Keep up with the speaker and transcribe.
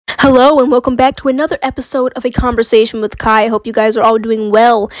Hello and welcome back to another episode of A Conversation with Kai. I hope you guys are all doing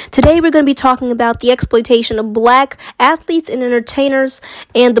well. Today we're going to be talking about the exploitation of black athletes and entertainers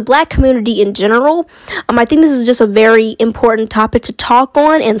and the black community in general. I think this is just a very important topic to talk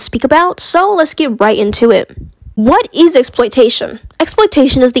on and speak about, so let's get right into it. What is exploitation?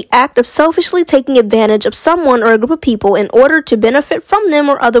 Exploitation is the act of selfishly taking advantage of someone or a group of people in order to benefit from them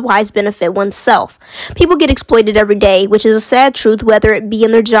or otherwise benefit oneself. People get exploited every day, which is a sad truth, whether it be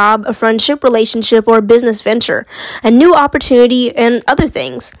in their job, a friendship, relationship, or a business venture, a new opportunity, and other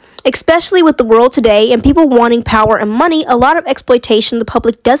things. Especially with the world today and people wanting power and money, a lot of exploitation the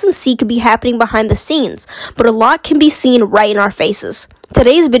public doesn't see could be happening behind the scenes, but a lot can be seen right in our faces.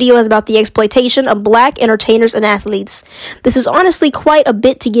 Today's video is about the exploitation of black entertainers and athletes. This is honestly quite a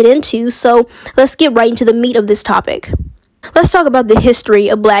bit to get into, so let's get right into the meat of this topic. Let's talk about the history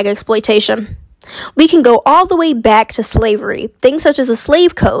of black exploitation. We can go all the way back to slavery. Things such as the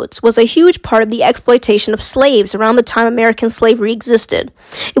slave codes was a huge part of the exploitation of slaves around the time American slavery existed.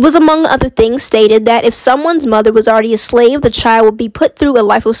 It was, among other things, stated that if someone's mother was already a slave, the child would be put through a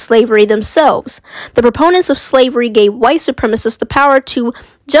life of slavery themselves. The proponents of slavery gave white supremacists the power to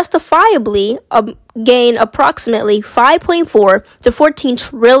justifiably gain approximately $5.4 to $14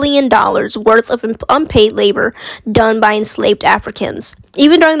 trillion worth of unpaid labor done by enslaved Africans.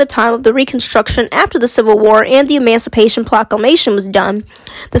 Even during the time of the Reconstruction after the Civil War and the Emancipation Proclamation was done,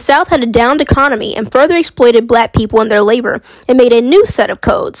 the South had a downed economy and further exploited black people and their labor and made a new set of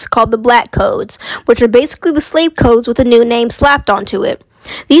codes called the Black Codes, which are basically the slave codes with a new name slapped onto it.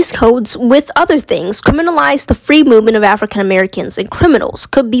 These codes, with other things, criminalized the free movement of African Americans, and criminals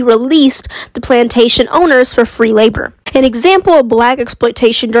could be released to plantation owners for free labor. An example of black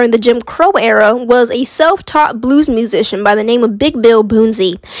exploitation during the Jim Crow era was a self-taught blues musician by the name of Big Bill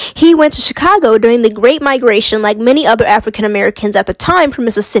Boonsey. He went to Chicago during the Great Migration like many other African Americans at the time from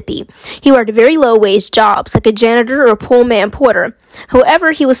Mississippi. He worked very low-wage jobs like a janitor or a pullman porter.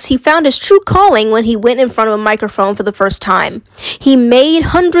 However, he found his true calling when he went in front of a microphone for the first time. He made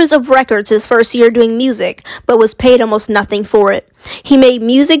hundreds of records his first year doing music, but was paid almost nothing for it. He made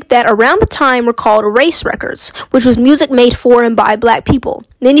music that around the time were called race records, which was music made for and by black people.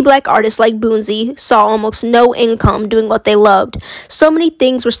 Many black artists like Boonsey saw almost no income doing what they loved. So many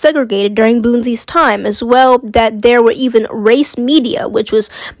things were segregated during Boonsey's time as well that there were even race media, which was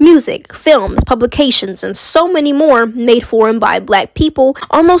music, films, publications, and so many more made for and by black people.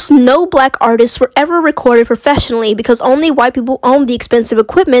 Almost no black artists were ever recorded professionally because only white people owned the expensive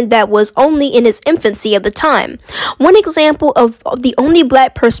equipment that was only in its infancy at the time. One example of the only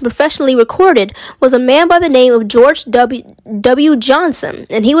black person professionally recorded was a man by the name of George W. Johnson,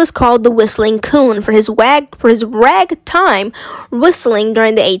 and he was called the Whistling Coon for his ragtime whistling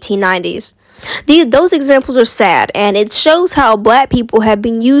during the 1890s. Those examples are sad, and it shows how black people have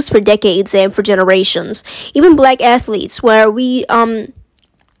been used for decades and for generations. Even black athletes, when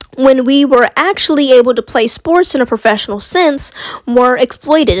we were actually able to play sports in a professional sense, were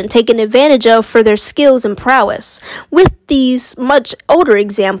exploited and taken advantage of for their skills and prowess. With these much older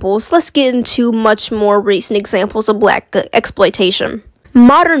examples, let's get into much more recent examples of black exploitation.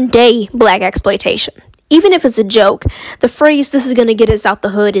 Modern day black exploitation. Even if it's a joke, the phrase "this is gonna get us out the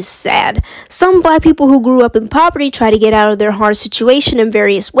hood" is sad. Some black people who grew up in poverty try to get out of their hard situation in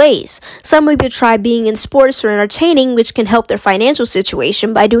various ways. Some either try being in sports or entertaining, which can help their financial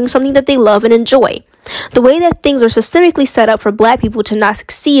situation by doing something that they love and enjoy. The way that things are systemically set up for black people to not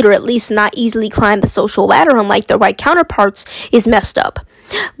succeed or at least not easily climb the social ladder unlike their white counterparts is messed up.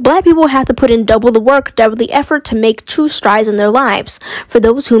 Black people have to put in double the work, double the effort to make true strides in their lives. For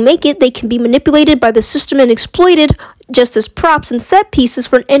those who make it, they can be manipulated by the system and exploited just as props and set pieces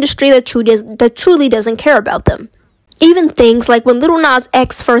for an industry that truly doesn't care about them. Even things like when Lil Nas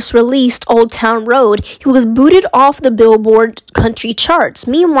X first released Old Town Road, he was booted off the Billboard country charts.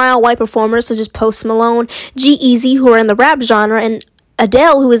 Meanwhile, white performers such as Post Malone, G-Eazy, who are in the rap genre, and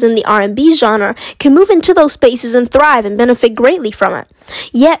Adele, who is in the R&B genre, can move into those spaces and thrive and benefit greatly from it.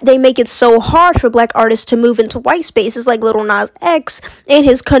 Yet, they make it so hard for black artists to move into white spaces like Lil Nas X and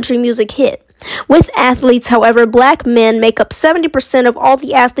his country music hit. With athletes, however, black men make up 70% of all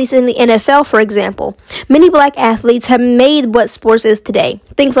the athletes in the NFL, for example. Many black athletes have made what sports is today.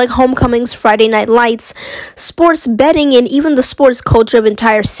 Things like homecomings, Friday night lights, sports betting, and even the sports culture of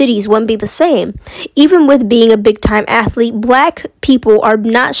entire cities wouldn't be the same. Even with being a big-time athlete, black people are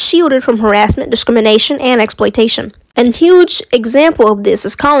not shielded from harassment, discrimination, and exploitation. A huge example of this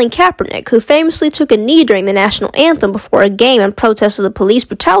is Colin Kaepernick, who famously took a knee during the national anthem before a game in protest of the police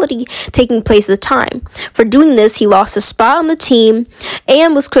brutality taking place at the time. For doing this, he lost his spot on the team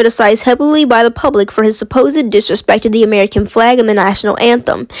and was criticized heavily by the public for his supposed disrespect to the American flag and the national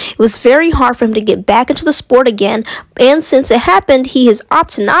anthem. It was very hard for him to get back into the sport again, and since it happened, he has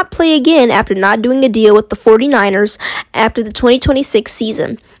opted to not play again after not doing a deal with the 49ers after the 2026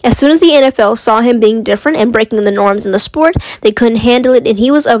 season. As soon as the NFL saw him being different and breaking the norms in the sport, they couldn't handle it and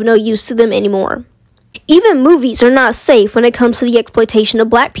he was of no use to them anymore. Even movies are not safe when it comes to the exploitation of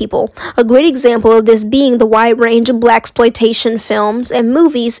black people. A great example of this being the wide range of blaxploitation films and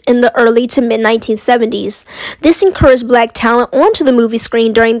movies in the early to mid-1970s. This encouraged black talent onto the movie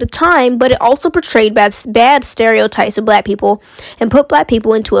screen during the time, but it also portrayed bad stereotypes of black people and put black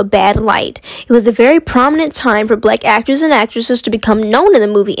people into a bad light. It was a very prominent time for black actors and actresses to become known in the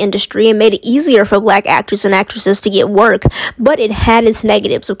movie industry and made it easier for black actors and actresses to get work, but it had its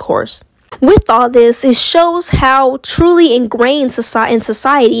negatives, of course. With all this, it shows how truly ingrained in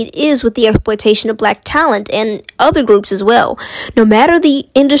society it is with the exploitation of black talent and other groups as well. No matter the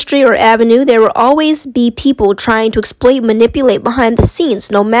industry or avenue, there will always be people trying to exploit and manipulate behind the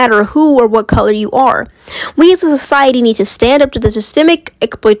scenes, no matter who or what color you are. We as a society need to stand up to the systemic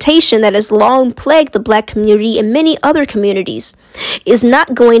exploitation that has long plagued the black community and many other communities. It is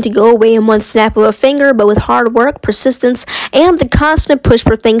not going to go away in one snap of a finger, but with hard work, persistence, and the constant push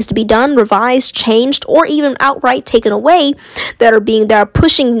for things to be done, revised, changed, or even outright taken away that are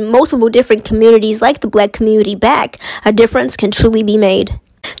pushing multiple different communities like the black community back, a difference can truly be made.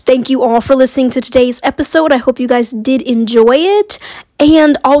 Thank you all for listening to today's episode. I hope you guys did enjoy it.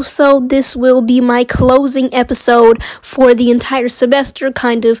 And also, this will be my closing episode for the entire semester,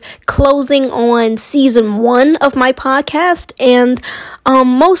 kind of closing on season 1 of my podcast. And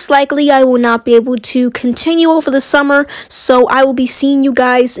most likely, I will not be able to continue over the summer. So I will be seeing you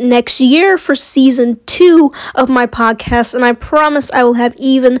guys next year for season 2 of my podcast. And I promise I will have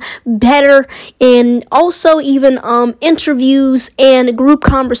even better and also even interviews and group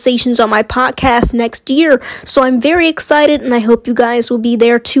conversations on my podcast next year. So I'm very excited, and I hope you guys will be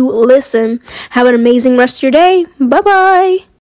there to listen. Have an amazing rest of your day. Bye-bye.